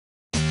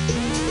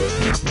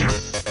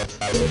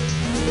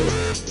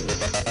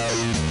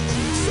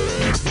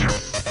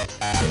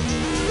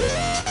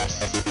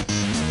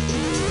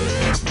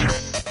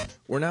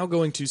We're now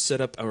going to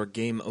set up our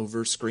game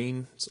over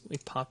screen. So let me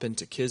pop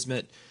into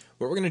Kismet.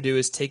 What we're going to do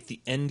is take the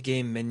end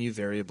game menu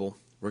variable.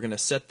 We're going to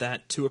set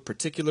that to a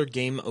particular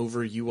game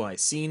over UI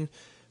scene,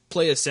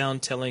 play a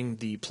sound telling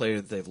the player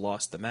that they've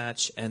lost the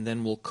match, and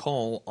then we'll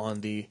call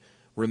on the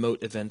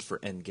remote event for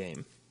end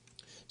game.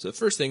 So the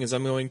first thing is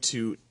I'm going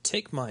to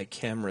take my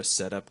camera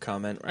setup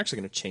comment. We're actually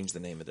going to change the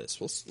name of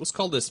this. Let's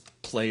call this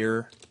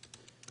player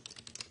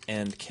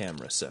and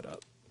camera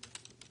setup.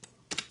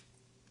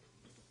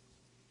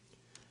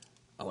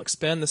 I'll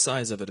expand the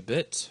size of it a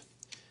bit.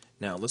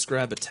 Now let's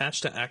grab attach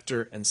to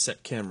actor and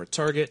set camera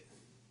target.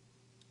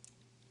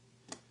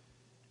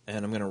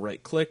 And I'm going to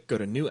right click, go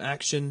to new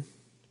action,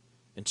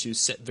 and choose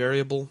set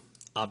variable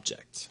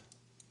object.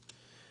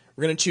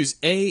 We're going to choose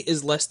A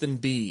is less than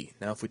B.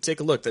 Now if we take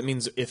a look, that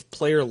means if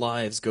player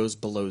lives goes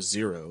below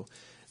 0,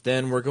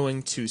 then we're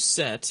going to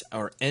set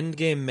our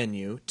endgame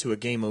menu to a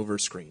game over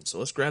screen. So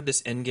let's grab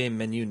this endgame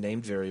menu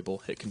named variable,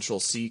 hit Control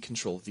C,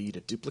 Control V to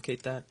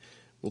duplicate that.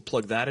 We'll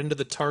plug that into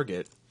the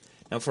target.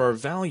 Now for our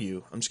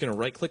value, I'm just going to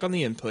right click on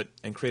the input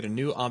and create a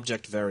new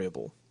object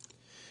variable.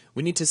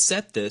 We need to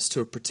set this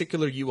to a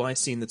particular UI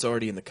scene that's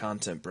already in the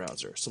content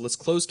browser. So let's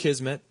close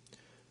Kismet,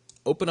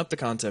 open up the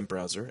content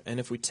browser, and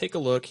if we take a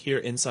look here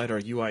inside our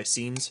UI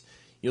scenes,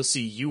 you'll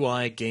see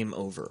UI game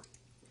over.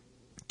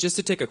 Just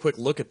to take a quick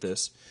look at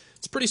this,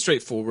 it's pretty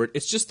straightforward.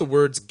 It's just the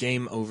words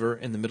game over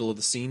in the middle of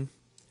the scene.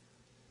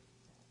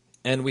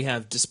 And we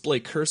have display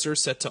cursor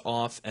set to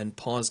off and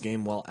pause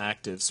game while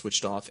active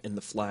switched off in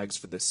the flags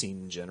for the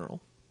scene in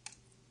general.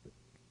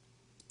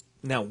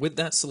 Now with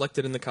that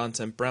selected in the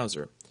content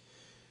browser,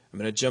 I'm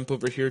going to jump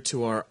over here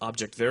to our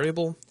object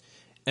variable,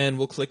 and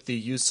we'll click the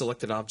Use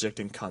Selected Object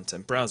in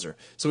Content Browser.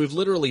 So we've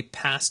literally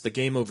passed the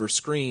Game Over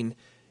screen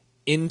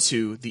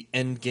into the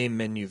End Game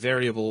menu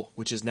variable,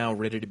 which is now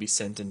ready to be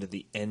sent into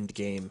the End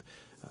Game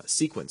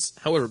sequence.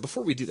 However,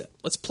 before we do that,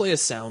 let's play a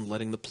sound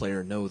letting the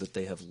player know that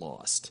they have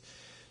lost.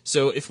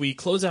 So if we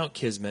close out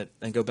Kismet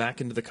and go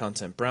back into the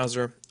Content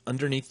Browser,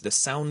 underneath the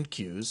sound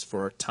cues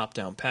for our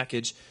top-down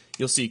package,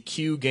 you'll see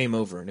cue game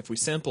over. And if we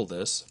sample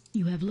this,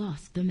 you have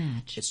lost the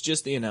match. It's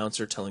just the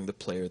announcer telling the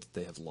player that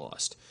they have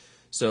lost.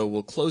 So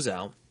we'll close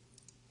out,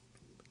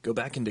 go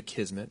back into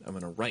Kismet. I'm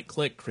going to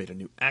right-click, create a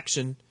new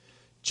action,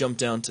 jump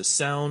down to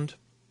sound,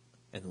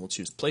 and we'll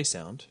choose play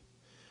sound.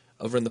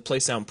 Over in the play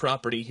sound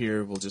property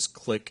here, we'll just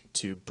click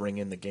to bring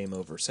in the game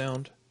over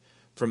sound.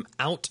 From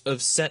out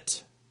of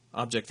set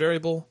object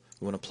variable,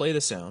 we want to play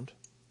the sound.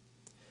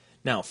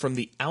 Now, from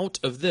the out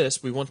of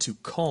this, we want to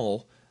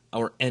call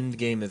our end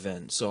game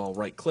event. So I'll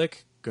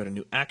right-click, go to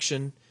new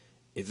action,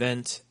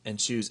 event, and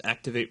choose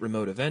activate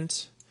remote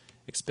event.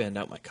 Expand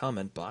out my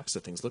comment box so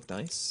things look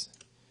nice.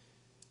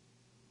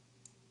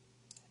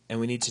 And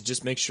we need to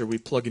just make sure we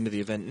plug into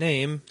the event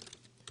name,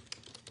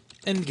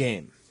 end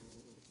game.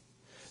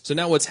 So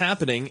now what's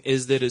happening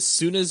is that as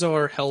soon as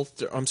our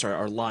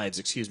our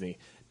lives,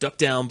 duck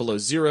down below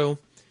 0,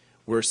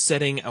 we're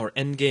setting our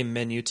end game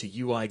menu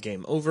to UI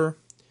game over,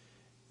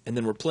 and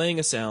then we're playing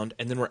a sound,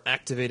 and then we're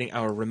activating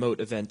our remote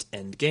event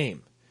end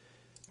game.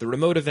 The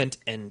remote event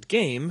end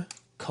game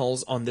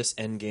calls on this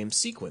end game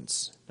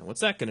sequence. Now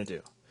what's that going to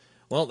do?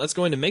 Well, that's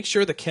going to make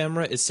sure the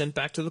camera is sent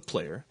back to the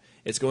player.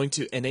 It's going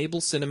to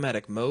enable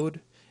cinematic mode.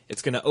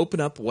 It's going to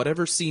open up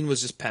whatever scene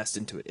was just passed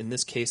into it, in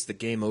this case the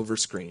game over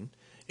screen.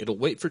 It'll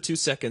wait for 2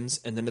 seconds,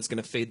 and then it's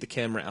going to fade the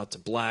camera out to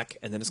black,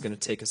 and then it's going to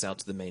take us out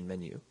to the main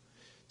menu.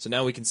 So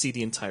now we can see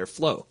the entire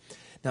flow.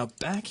 Now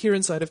back here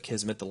inside of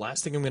Kismet, the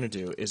last thing I'm going to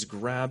do is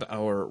grab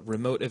our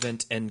remote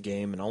event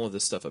endgame and all of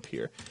this stuff up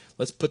here.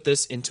 Let's put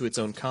this into its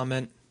own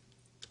comment,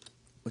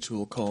 which we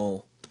will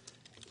call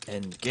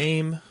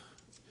endgame.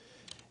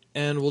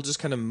 And we'll just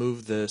kind of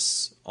move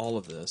this, all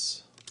of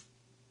this,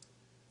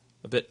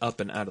 a bit up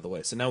and out of the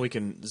way. So now we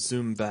can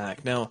zoom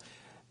back. Now,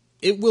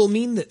 it will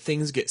mean that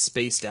things get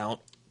spaced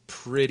out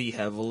pretty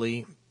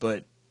heavily,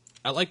 but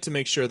I like to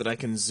make sure that I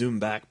can zoom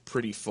back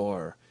pretty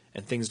far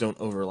and things don't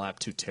overlap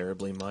too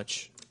terribly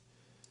much.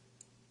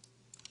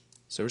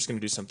 So we're just going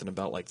to do something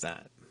about like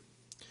that.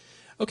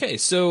 Okay,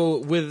 so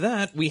with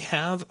that, we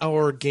have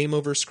our game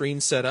over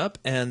screen set up,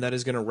 and that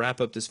is going to wrap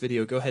up this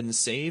video. Go ahead and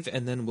save,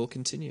 and then we'll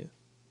continue.